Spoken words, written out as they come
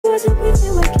wasn't with me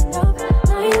waking up.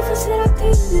 Now you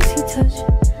facilitating this he touch.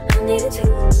 I needed to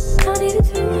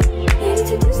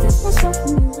distance myself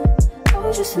from you.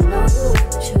 Oh, just to know you were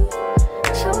true.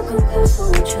 So I come close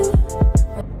on you.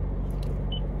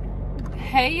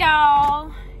 Hey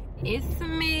y'all, it's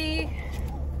me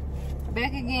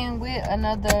back again with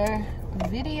another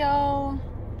video.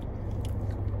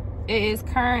 It is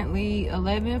currently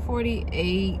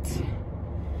 11:48,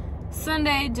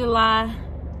 Sunday, July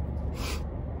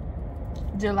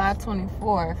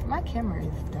 24th. My camera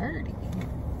is dirty.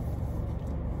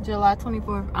 July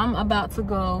 24th. I'm about to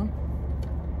go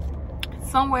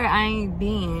somewhere I ain't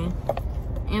been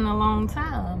in a long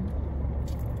time.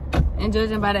 And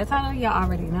judging by that title, y'all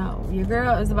already know. Your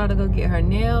girl is about to go get her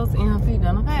nails and her feet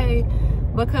done, okay?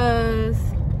 Because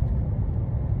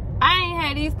I ain't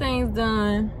had these things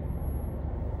done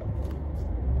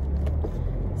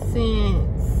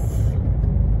since...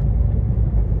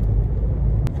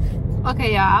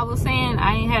 Okay, y'all, I was saying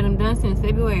I ain't had them done since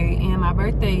February, and my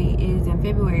birthday is in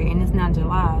February, and it's not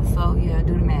July, so yeah,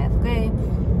 do the math, okay?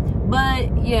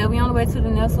 But yeah, we on the way to the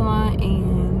nail salon,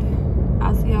 and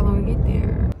I'll see y'all when we get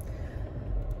there.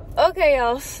 Okay,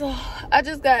 y'all, so I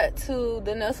just got to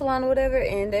the nail salon or whatever,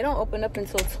 and they don't open up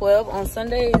until 12 on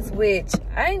Sundays, which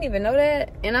I didn't even know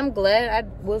that, and I'm glad I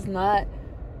was not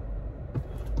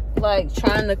like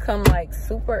trying to come like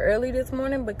super early this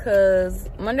morning, because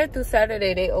Monday through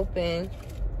Saturday they open.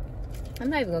 I'm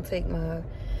not even gonna take my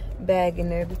bag in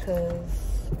there because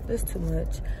there's too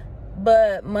much,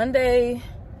 but Monday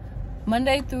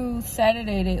through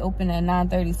Saturday they open at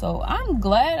 9:30. So I'm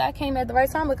glad I came at the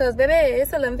right time, because baby,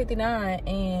 it's 11:59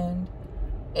 and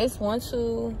it's 1,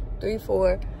 2, 3,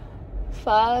 4,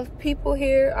 5 people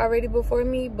here already before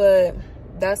me, but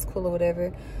that's cool or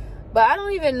whatever. But I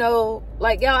don't even know,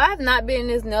 like, y'all, I have not been in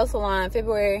this nail salon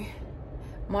February,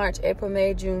 March, April,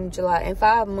 May, June, July, in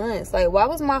 5 months. Like, why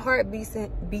was my heart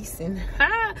beating?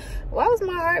 Why was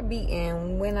my heart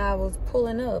beating when I was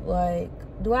pulling up? Like,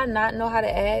 do I not know how to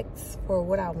ask for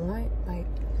what I want? Like,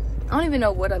 I don't even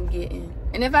know what I'm getting.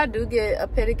 And if I do get a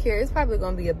pedicure, it's probably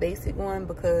going to be a basic one,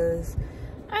 because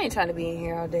I ain't trying to be in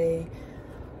here all day.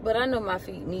 But I know my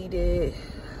feet need it.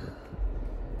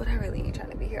 But I really ain't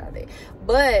trying to be here all day.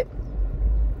 But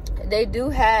they do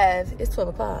have, it's 12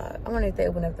 o'clock. I wonder if they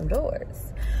open up them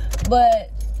doors. But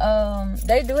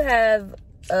they do have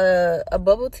a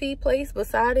bubble tea place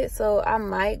beside it, so I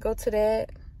might go to that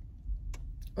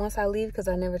once I leave, because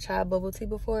I never tried bubble tea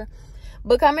before.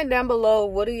 But comment down below,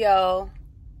 what do y'all,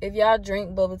 if y'all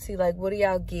drink bubble tea, like, what do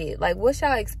y'all get? Like, what's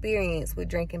y'all experience with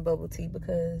drinking bubble tea?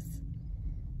 Because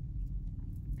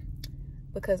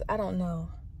I don't know.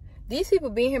 These people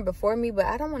been here before me, but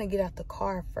I don't want to get out the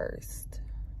car first,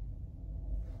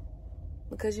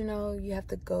 because, you know, you have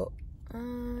to go.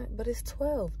 But it's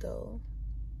 12 though.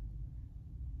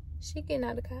 She getting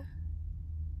out of the car?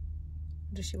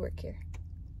 Does she work here?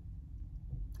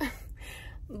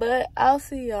 But I'll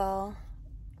see y'all.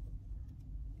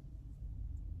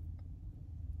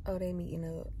 Oh, they meeting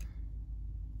up.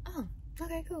 Oh,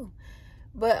 okay, cool.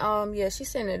 But yeah, she's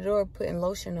sitting at the door putting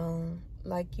lotion on.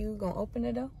 Like, you gonna open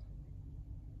the door?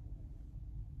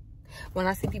 When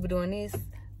I see people doing this,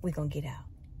 we gonna get out.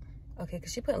 Okay,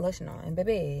 because she putting lotion on. And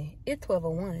baby, it's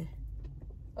 12:01.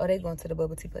 Oh, they going to the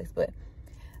bubble tea place. But,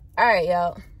 all right,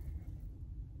 y'all.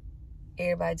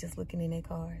 Everybody just looking in their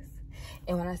cars.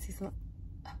 And when I see some...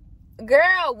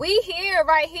 Girl, we here,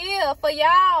 right here for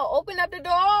y'all. Open up the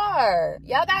door.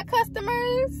 Y'all got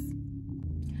customers?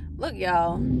 Look,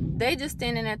 y'all. They just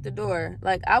standing at the door.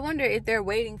 Like, I wonder if they're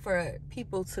waiting for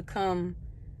people to come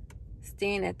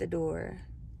stand at the door.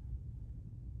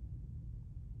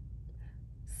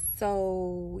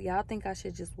 So, y'all think I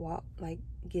should just walk, like,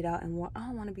 get out and walk? I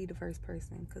don't want to be the first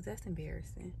person, because that's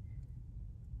embarrassing.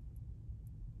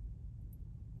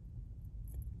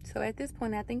 So, at this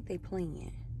point, I think they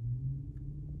playing.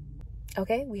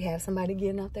 Okay, we have somebody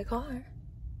getting out their car.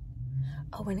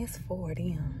 Oh, and it's 4 of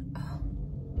them. Oh.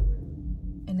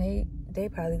 And they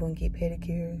probably gonna get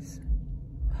pedicures.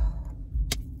 Oh.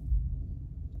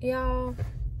 Y'all,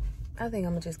 I think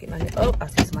I'm gonna just get my... Oh, I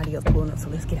see somebody else pulling up, so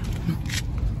let's get out.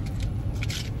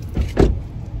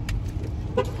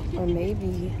 Or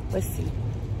maybe, let's see.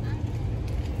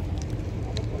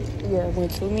 Yeah, when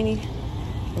too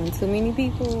many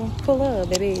people pull up,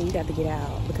 baby, you got to get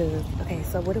out. Because, okay,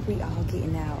 so what if we all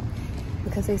getting out?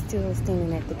 Because they still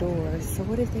standing at the door. So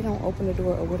what if they don't open the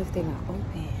door, or what if they're not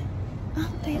open? Oh,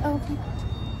 they open.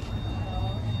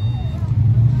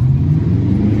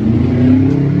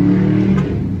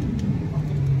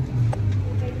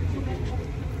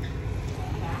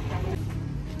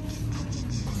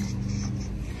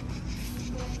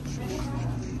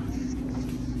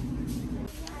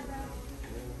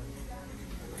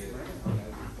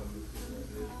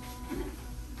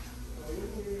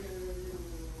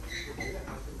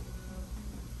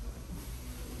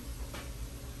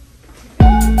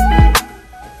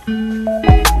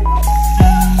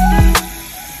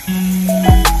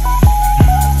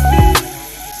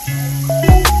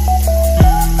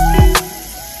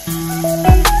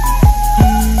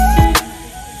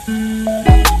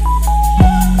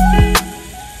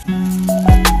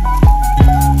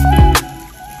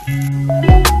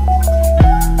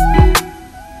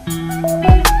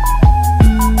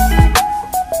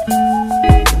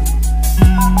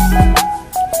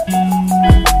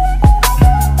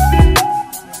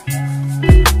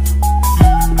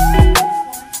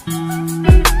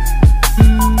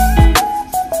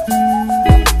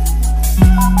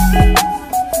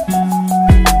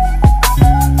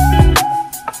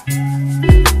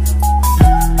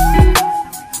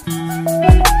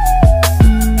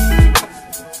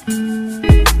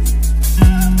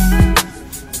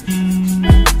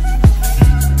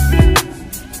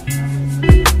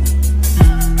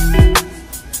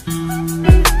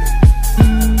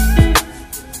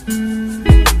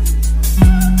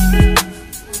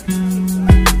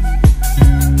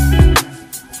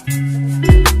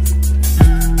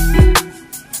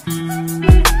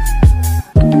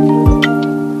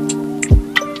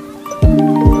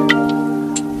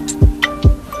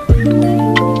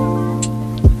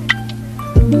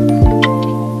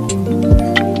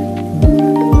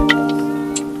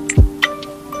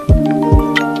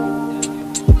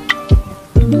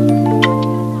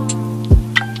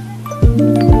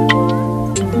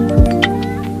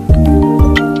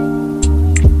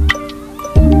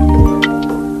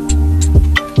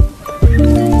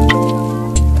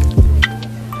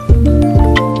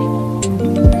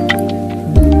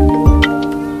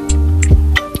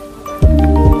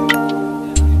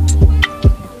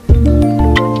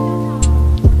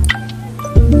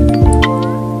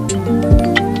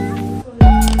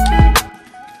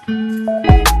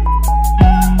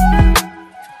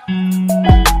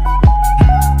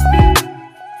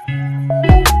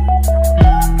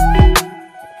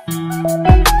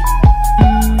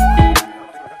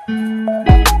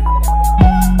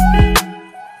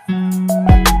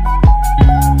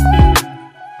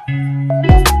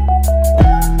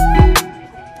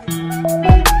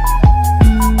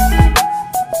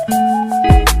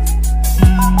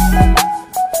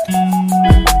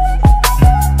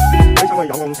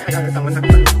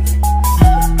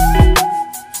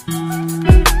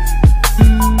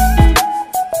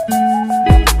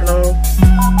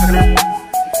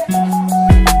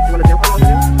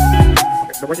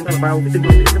 vào cái tinh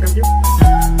thần của các em chứ.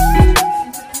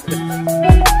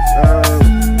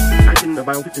 I think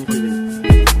about 15 minutes.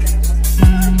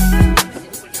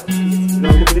 No,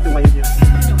 you need to wait here.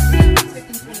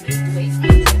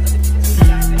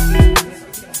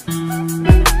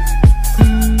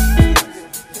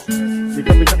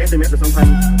 Because we check SMS, so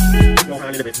sometimes go high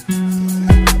a little bit.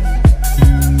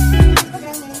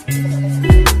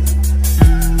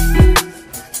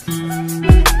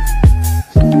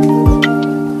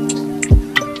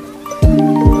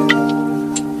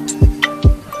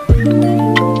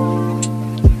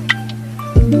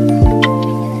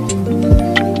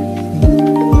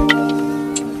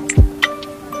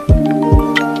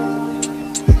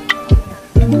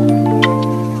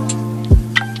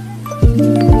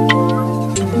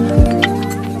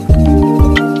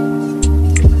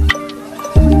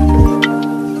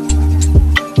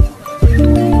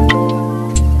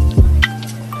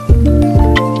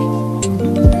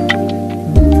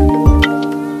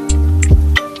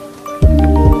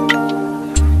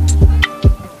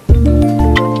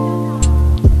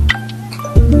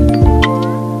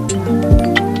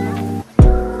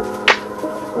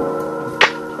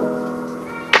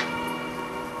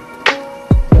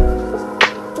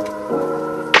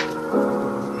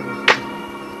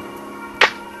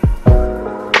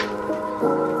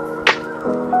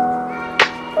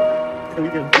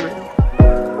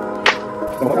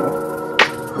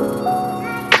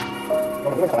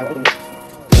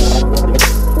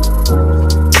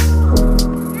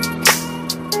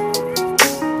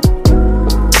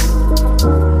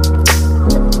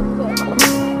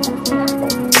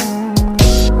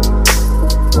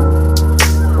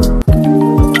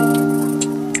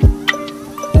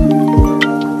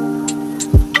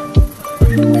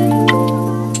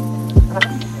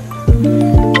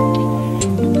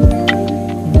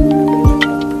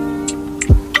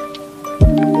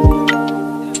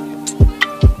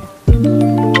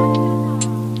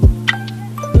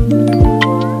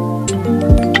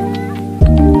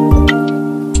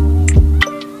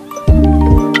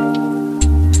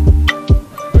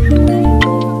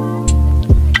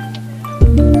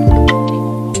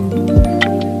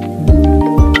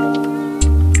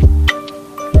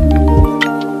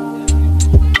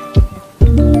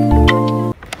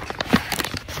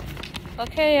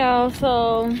 Okay, y'all,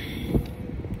 so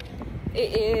it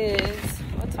is,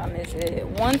 what time is it?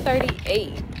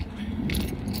 1:38.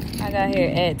 I got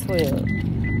here at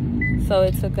 12. So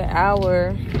it took an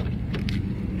hour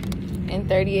and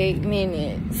 38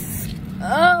 minutes.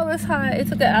 Oh, it's hot. It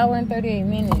took an hour and 38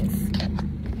 minutes.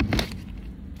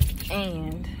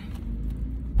 And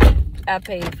I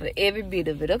paid for every bit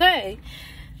of it, okay?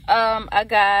 I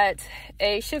got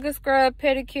a sugar scrub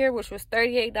pedicure, which was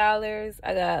 $38.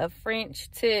 I got a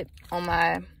French tip on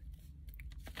my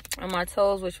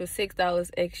toes, which was $6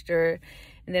 extra.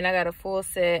 And then I got a full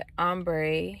set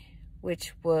ombre,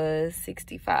 which was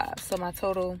 $65. So my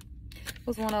total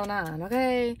was $109,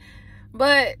 okay?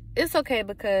 But it's okay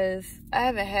because I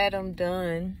haven't had them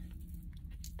done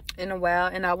in a while,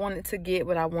 and I wanted to get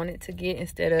what I wanted to get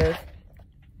instead of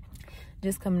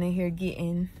just coming in here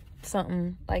getting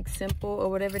something like simple or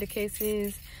whatever the case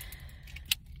is.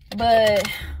 But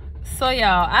so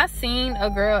y'all, I seen a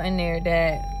girl in there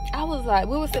that I was like,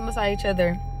 we were sitting beside each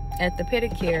other at the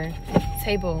pedicure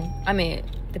table, I mean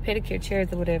the pedicure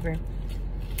chairs or whatever,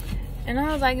 and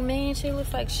I was like, man, she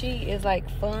looks like she is like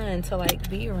fun to like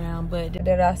be around. But did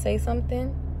I say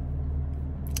something?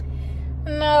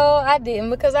 No, I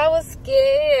didn't, because I was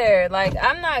scared. Like,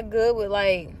 I'm not good with,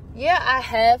 like, yeah, I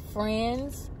have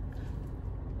friends,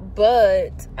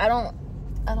 but I don't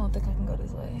think I can go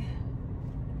this way.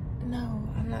 No,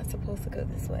 I'm not supposed to go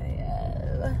this way.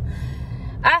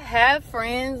 I have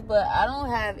friends, but I don't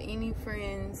have any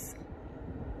friends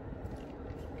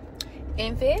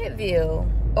in Fayetteville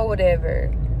or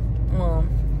whatever.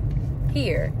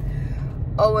 Here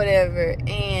or whatever.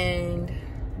 And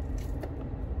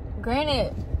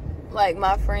granted, like,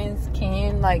 my friends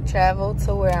can like travel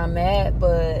to where I'm at,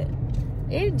 but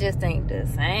it just ain't the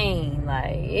same.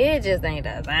 Like, it just ain't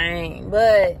the same.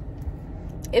 But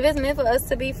if it's meant for us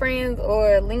to be friends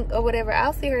or link or whatever,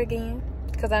 I'll see her again,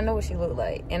 because I know what she looked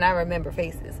like and I remember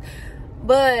faces.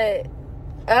 But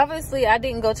obviously I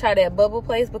didn't go try that bubble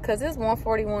place because it's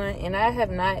 1:41 and I have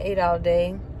not ate all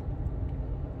day,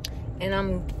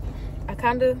 and I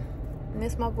kind of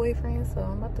miss my boyfriend, so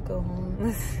I'm about to go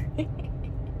home.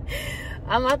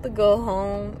 I'm about to go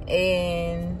home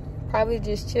and probably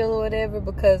just chill or whatever,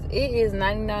 because it is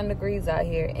 99 degrees out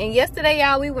here. And yesterday,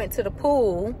 y'all, we went to the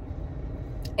pool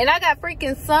and I got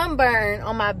freaking sunburn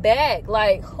on my back.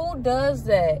 Like, who does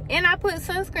that? And I put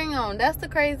sunscreen on. That's the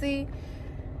crazy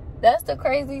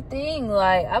thing.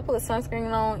 Like, I put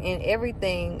sunscreen on and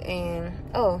everything. And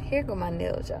oh, here go my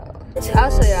nails, y'all.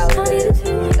 I'll show y'all a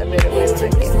better way when I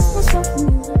get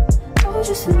home.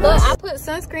 But I put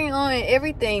sunscreen on and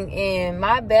everything, and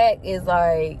my back is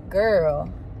like, girl,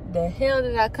 the hell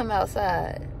did I come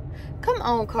outside? Come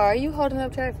on, car, you holding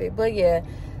up traffic. But yeah,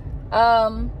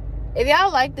 if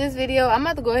y'all like this video, I'm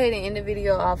about to go ahead and end the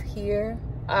video off here,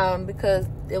 because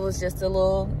it was just a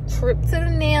little trip to the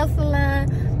nail salon.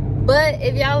 But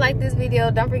if y'all like this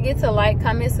video, don't forget to like,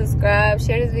 comment, subscribe,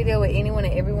 share this video with anyone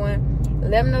and everyone. Let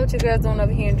them know what your girl's doing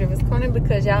over here in Driver's Corner,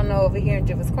 because y'all know over here in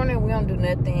Driver's Corner we don't do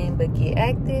nothing but get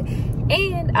active.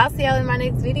 And I'll see y'all in my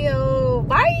next video.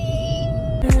 Bye.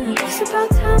 It's about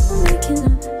time for waking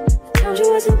up. Found you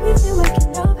wasn't with me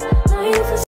waking up. Now you